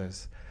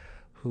Jesus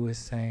who is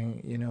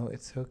saying, you know,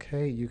 it's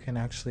okay, you can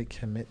actually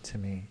commit to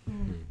me,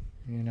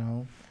 you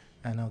know,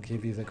 and I'll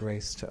give you the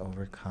grace to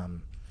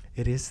overcome.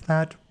 It is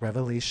that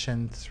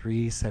Revelation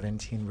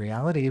 3:17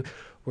 reality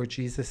where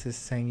Jesus is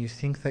saying, you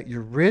think that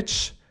you're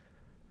rich,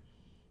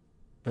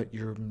 but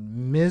you're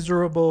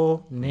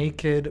miserable,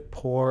 naked,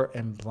 poor,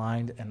 and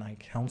blind, and I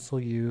counsel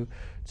you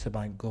to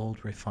buy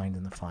gold refined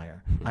in the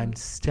fire. I'm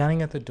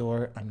standing at the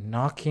door, I'm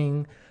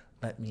knocking,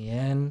 let me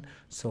in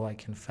so I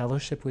can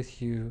fellowship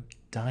with you,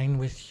 dine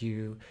with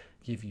you,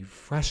 give you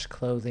fresh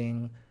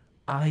clothing,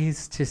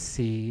 eyes to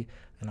see,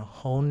 and a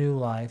whole new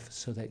life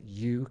so that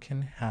you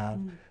can have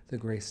the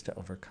grace to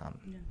overcome.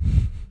 Yeah.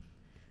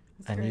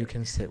 And great. You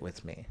can sit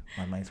with me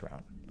on my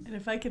throne. And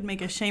if I could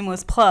make a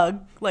shameless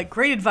plug, like,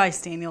 great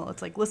advice, Daniel.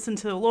 It's like, listen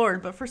to the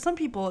Lord. But for some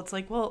people, it's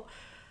like, well,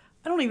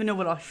 I don't even know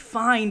what I'll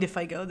find if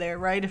I go there,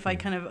 right? If I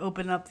kind of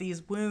open up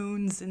these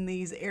wounds and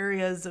these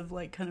areas of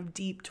like kind of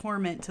deep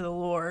torment to the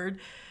Lord,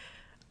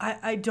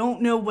 I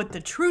don't know what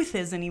the truth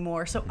is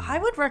anymore. So I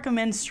would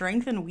recommend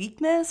Strength and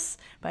Weakness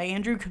by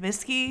Andrew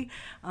Kabisky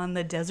on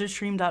the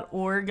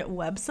desertstream.org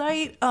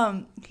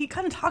website. He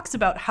kind of talks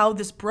about how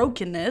this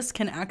brokenness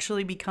can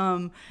actually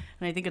become,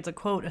 and I think it's a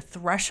quote, a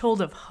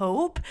threshold of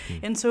hope.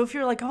 And so if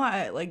you're like,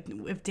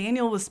 if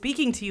Daniel was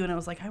speaking to you and I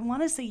was like, I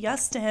want to say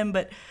yes to him,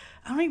 but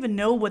I don't even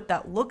know what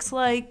that looks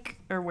like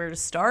or where to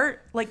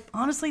start. Like,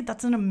 honestly,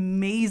 that's an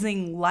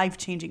amazing,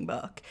 life-changing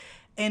book.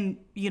 And,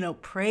 you know,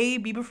 pray,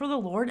 be before the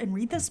Lord, and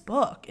read this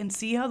book and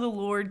see how the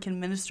Lord can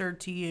minister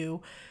to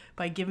you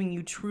by giving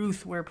you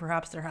truth where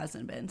perhaps there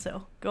hasn't been.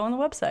 So go on the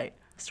website,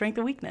 Strength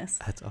and Weakness.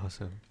 That's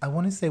awesome. I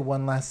want to say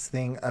one last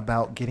thing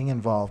about getting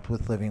involved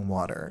with Living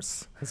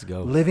Waters. Let's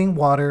go. Living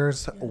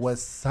Waters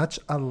was such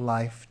a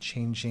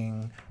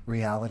life-changing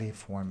reality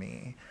for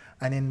me.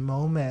 And in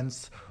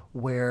moments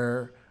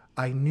where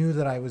I knew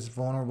that I was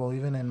vulnerable,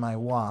 even in my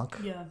walk,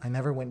 I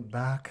never went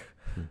back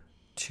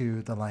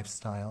to the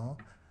lifestyle.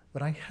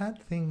 but I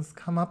had things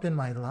come up in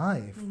my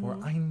life where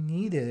I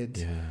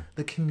needed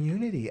the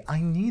community.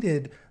 I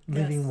needed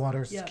Living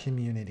Waters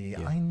community.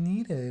 I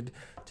needed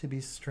to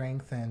be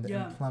strengthened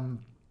and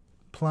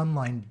plumb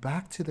line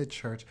back to the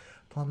church,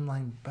 plumb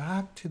line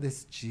back to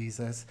this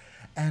Jesus.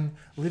 And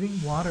Living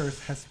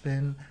Waters has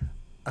been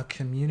a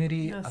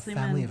community, a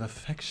family of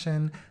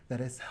affection that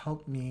has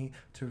helped me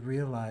to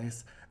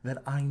realize that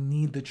I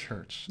need the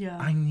church.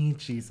 I need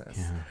Jesus.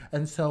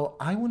 And so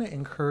I want to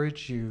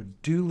encourage you,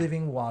 do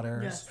Living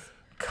Waters,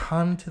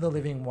 come to the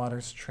Living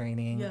Waters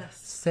training,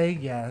 say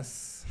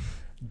yes,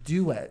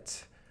 do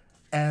it,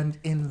 and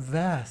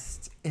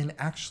invest in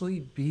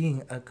actually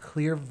being a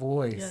clear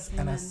voice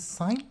and a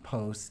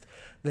signpost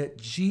that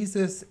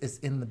Jesus is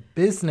in the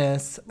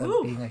business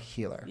of being a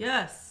healer.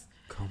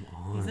 Come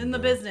on. He's in the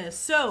business.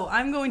 So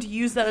I'm going to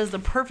use that as the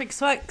perfect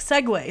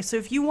segue. So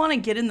if you want to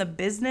get in the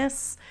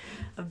business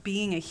of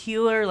being a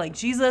healer like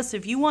Jesus,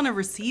 if you want to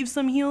receive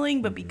some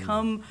healing but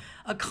become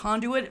a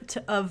conduit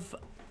of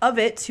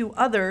it to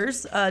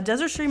others,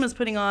 Desert Stream is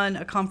putting on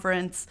a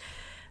conference.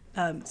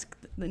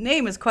 The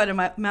name is quite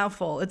a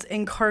mouthful. It's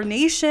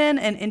Incarnation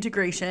and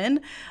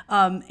Integration.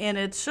 And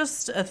it's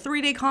just a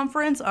 3-day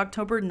conference,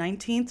 October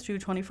 19th through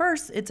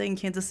 21st. It's in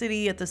Kansas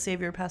City at the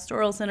Savior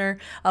Pastoral Center.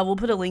 We'll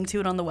put a link to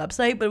it on the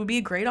website, but it would be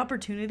a great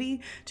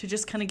opportunity to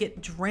just kind of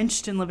get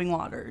drenched in living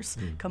waters.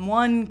 Come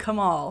one, come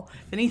all.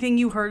 If anything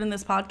you heard in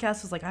this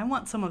podcast was like, I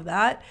want some of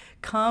that,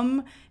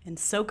 come and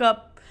soak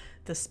up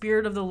the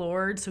Spirit of the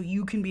Lord so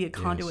you can be a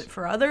conduit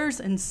for others.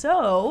 And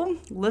so,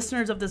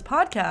 listeners of this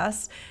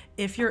podcast,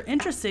 if you're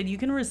interested, you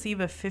can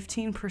receive a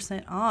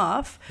 15%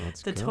 off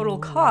total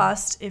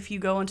cost if you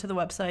go onto the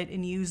website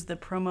and use the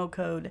promo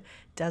code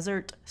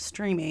Desert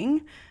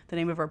Streaming, the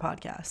name of our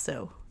podcast.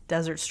 So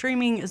Desert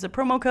Streaming is a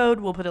promo code.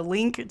 We'll put a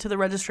link to the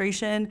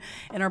registration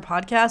in our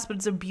podcast, but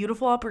it's a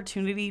beautiful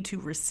opportunity to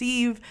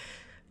receive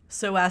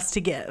so as to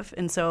give.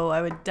 And so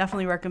I would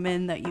definitely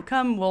recommend that you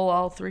come. We'll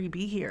all three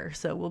be here.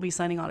 So we'll be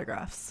signing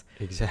autographs.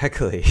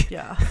 Exactly.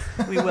 Yeah,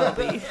 we will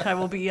be. I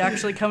will be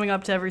actually coming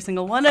up to every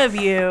single one of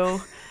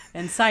you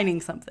and signing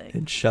something.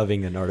 And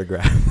shoving an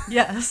autograph.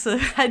 Yes, a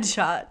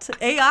headshot.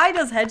 AI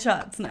does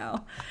headshots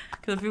now.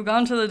 Because if you've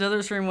gone to the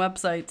Desert Stream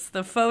websites,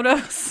 the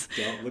photos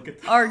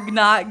are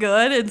not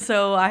good. And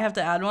so I have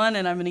to add one,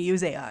 and I'm going to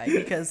use AI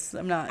because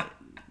I'm not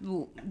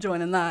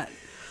joining that.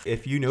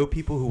 If you know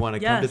people who want to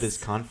come to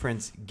this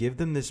conference, give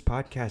them this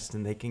podcast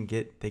and they can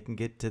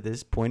get to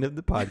this point of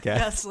the podcast.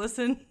 Yes,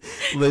 listen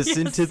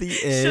to the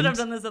end. Should have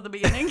done this at the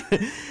beginning.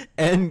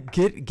 And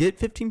get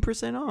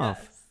 15% off.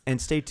 Yes.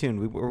 And stay tuned.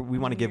 We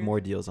want to give more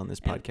deals on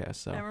this podcast.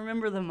 So I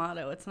remember the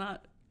motto. It's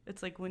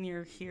like when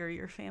you're here,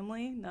 you're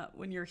family, not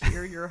when you're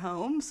here, you're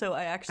home. So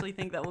I actually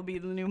think that will be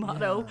the new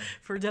motto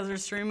for Desert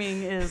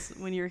Streaming is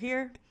when you're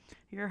here,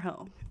 you're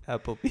home.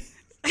 Applebee's.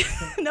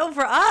 No,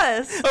 for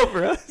us. Oh,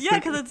 for us? Yeah,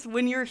 because it's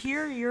when you're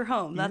here, you're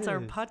home. That's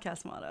our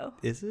podcast motto.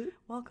 Is it?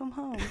 Welcome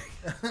home.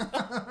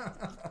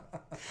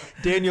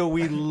 Daniel,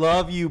 we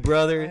love you,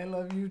 brother. I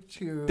love you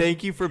too.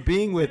 Thank you for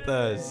being with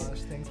us. Gosh,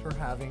 thanks for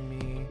having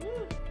me.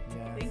 Yes.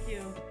 Thank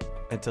you.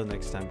 Until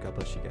next time, God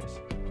bless you guys.